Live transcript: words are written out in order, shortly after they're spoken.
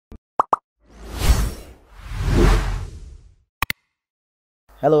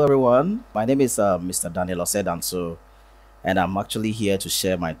Hello, everyone. My name is Mr. Daniel Osei-Danso, and I'm actually here to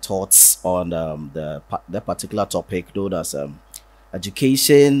share my thoughts on the particular topic known as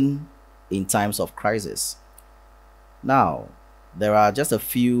education in times of crisis. Now, there are just a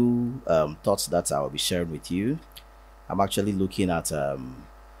few thoughts that I will be sharing with you. I'm actually looking at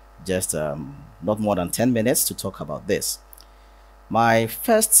just not more than 10 minutes to talk about this. My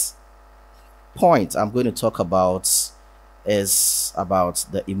first point I'm going to talk about is about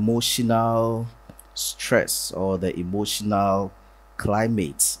the emotional stress or the emotional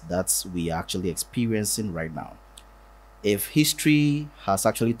climate that we are actually experiencing right now. If history has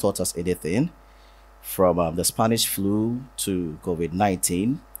actually taught us anything, from the Spanish flu to COVID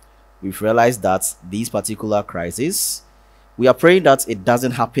 19, we've realized that these particular crises, we are praying that it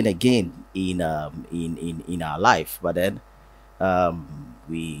doesn't happen again in our life. But then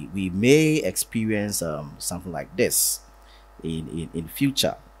we may experience something like this in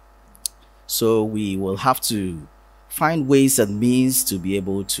future. So we will have to find ways and means to be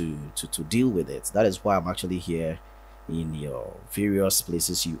able to deal with it. That is why I'm actually here in your various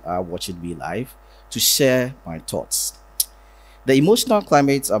places you are watching me live to share my thoughts. The emotional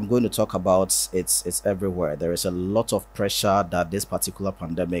climate I'm going to talk about, it's everywhere. There is a lot of pressure that this particular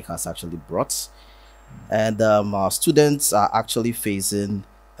pandemic has actually brought, and our students are actually facing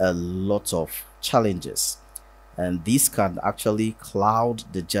a lot of challenges, and this can actually cloud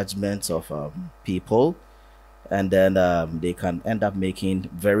the judgment of people, and then they can end up making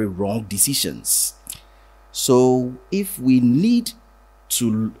very wrong decisions. So if we need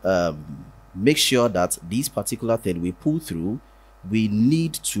to make sure that this particular thing we pull through, we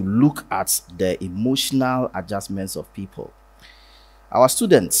need to look at the emotional adjustments of people. Our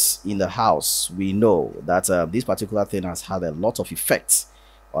students in the house, we know that this particular thing has had a lot of effects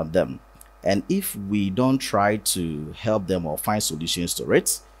on them. And if we don't try to help them or find solutions to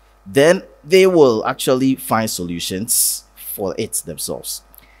it, then they will actually find solutions for it themselves.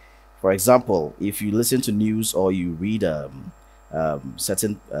 For example, if you listen to news or you read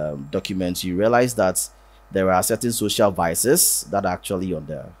certain documents, you realize that there are certain social vices that are actually on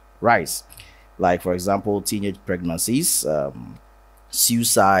the rise. Like, for example, teenage pregnancies,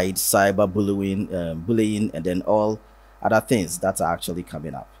 suicide, cyberbullying, bullying, and then all other things that are actually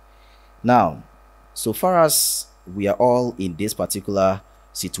coming up. Now, so far as we are all in this particular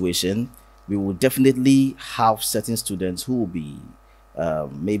situation, we will definitely have certain students who will be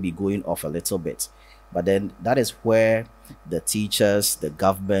maybe going off a little bit. But then that is where the teachers, the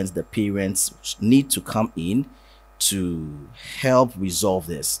governments, the parents need to come in to help resolve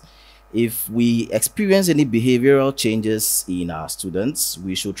this. If we experience any behavioral changes in our students,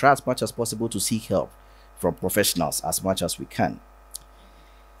 we should try as much as possible to seek help from professionals as much as we can.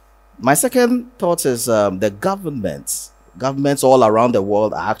 My second thought is the governments all around the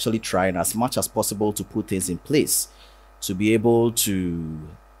world are actually trying as much as possible to put things in place to be able to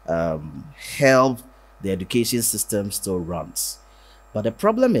help the education system still runs. But the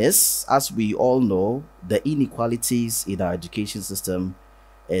problem is, as we all know, the inequalities in our education system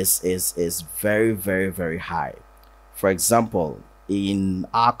is very, very, very high. For example, in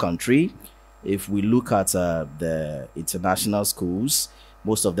our country, if we look at the international schools,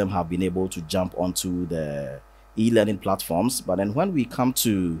 most of them have been able to jump onto the e-learning platforms. But then when we come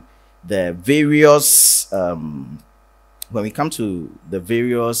to the various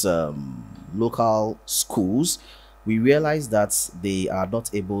local schools, we realize that they are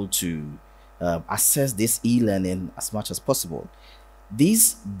not able to access this e-learning as much as possible.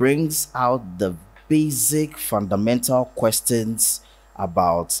 This brings out the basic fundamental questions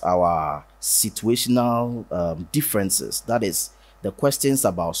about our situational differences. That is, the questions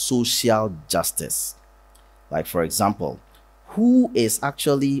about social justice. Like, for example, who is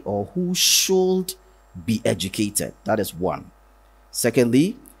actually or who should be educated? That is one.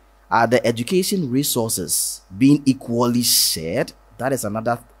 Secondly, are the education resources being equally shared? That is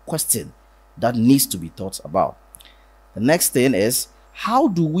another question that needs to be thought about. The next thing is, how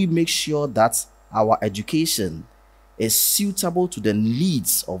do we make sure that our education is suitable to the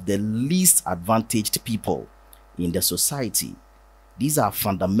needs of the least advantaged people in the society? These are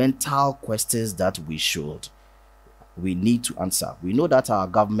fundamental questions that we need to answer. We know that our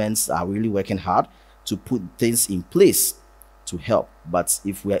governments are really working hard to put things in place to help, but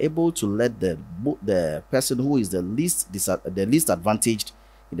if we are able to let the person who is the least advantaged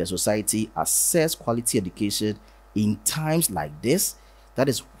in the society access quality education in times like this, that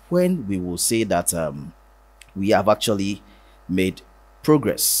is when we will say that we have actually made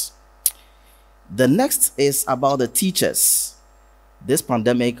progress. The next is about the teachers. This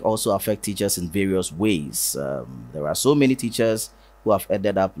pandemic also affects teachers in various ways. There are so many teachers who have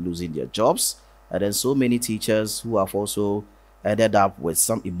ended up losing their jobs, and then so many teachers who have also ended up with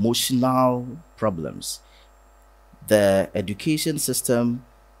some emotional problems. The education system,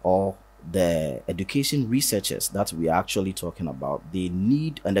 or the education researchers that we are actually talking about, they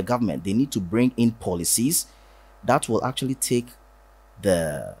need, and the government, they need to bring in policies that will actually take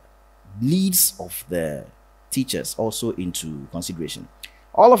the needs of the teachers also into consideration.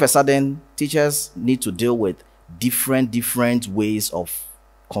 All of a sudden, teachers need to deal with different ways of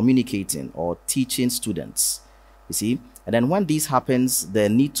communicating or teaching students, you see. And then when this happens, there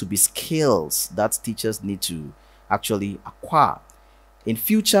need to be skills that teachers need to actually acquire. In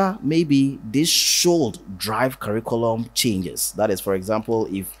future, maybe this should drive curriculum changes. That is, for example,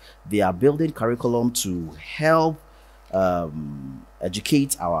 if they are building curriculum to help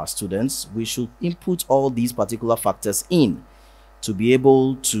educate our students, we should input all these particular factors in to be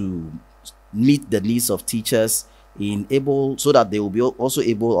able to meet the needs of teachers, so that they will be also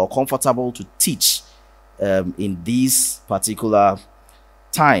able or comfortable to teach in these particular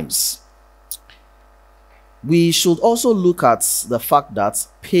times. We should also look at the fact that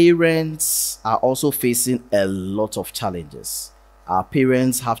parents are also facing a lot of challenges. Our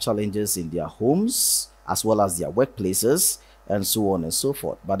parents have challenges in their homes as well as their workplaces and so on and so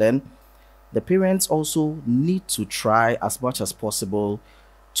forth. But then the parents also need to try as much as possible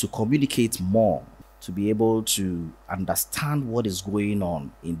to communicate more, to be able to understand what is going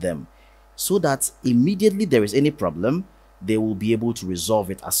on in them, so that immediately there is any problem, they will be able to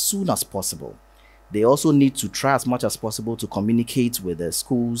resolve it as soon as possible. They also need to try as much as possible to communicate with the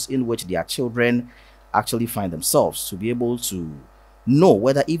schools in which their children actually find themselves, to be able to know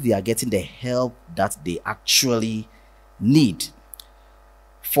whether if they are getting the help that they actually need.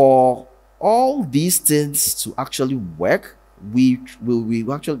 For all these things to actually work, we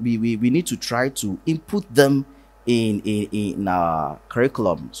need to try to input them in our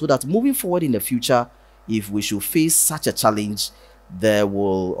curriculum, so that moving forward in the future, if we should face such a challenge,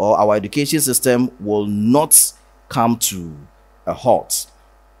 our education system will not come to a halt.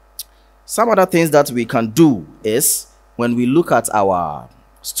 Some other things that we can do is, when we look at our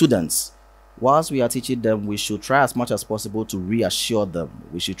students, whilst we are teaching them, we should try as much as possible to reassure them.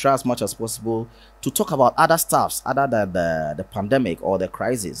 We should try as much as possible to talk about other stuffs other than the pandemic or the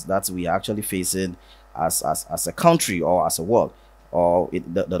crisis that we are actually facing as a country or as a world, or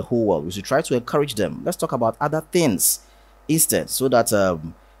the whole world. We should try to encourage them. Let's talk about other things instead, so that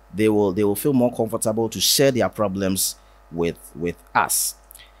they will feel more comfortable to share their problems with us.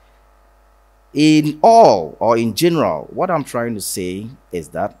 In all, or in general, what I'm trying to say is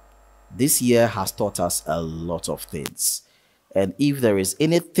that this year has taught us a lot of things, and if there is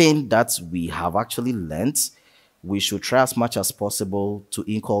anything that we have actually learned, we should try as much as possible to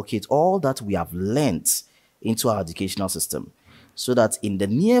inculcate all that we have learned into our educational system, so that in the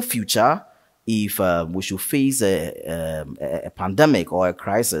near future, if we should face a pandemic or a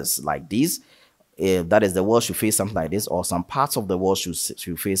crisis like this, that is, the world should face something like this, or some parts of the world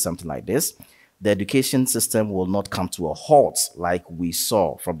should face something like this, the education system will not come to a halt like we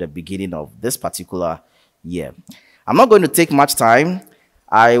saw from the beginning of this particular year. I'm not going to take much time.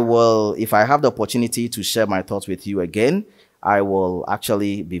 I will, if I have the opportunity to share my thoughts with you again, I will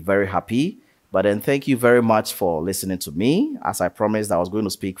actually be very happy. But then thank you very much for listening to me. As I promised, I was going to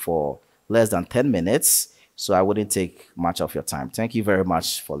speak for less than 10 minutes, so I wouldn't take much of your time. Thank you very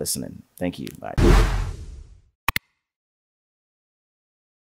much for listening. Thank you. Bye.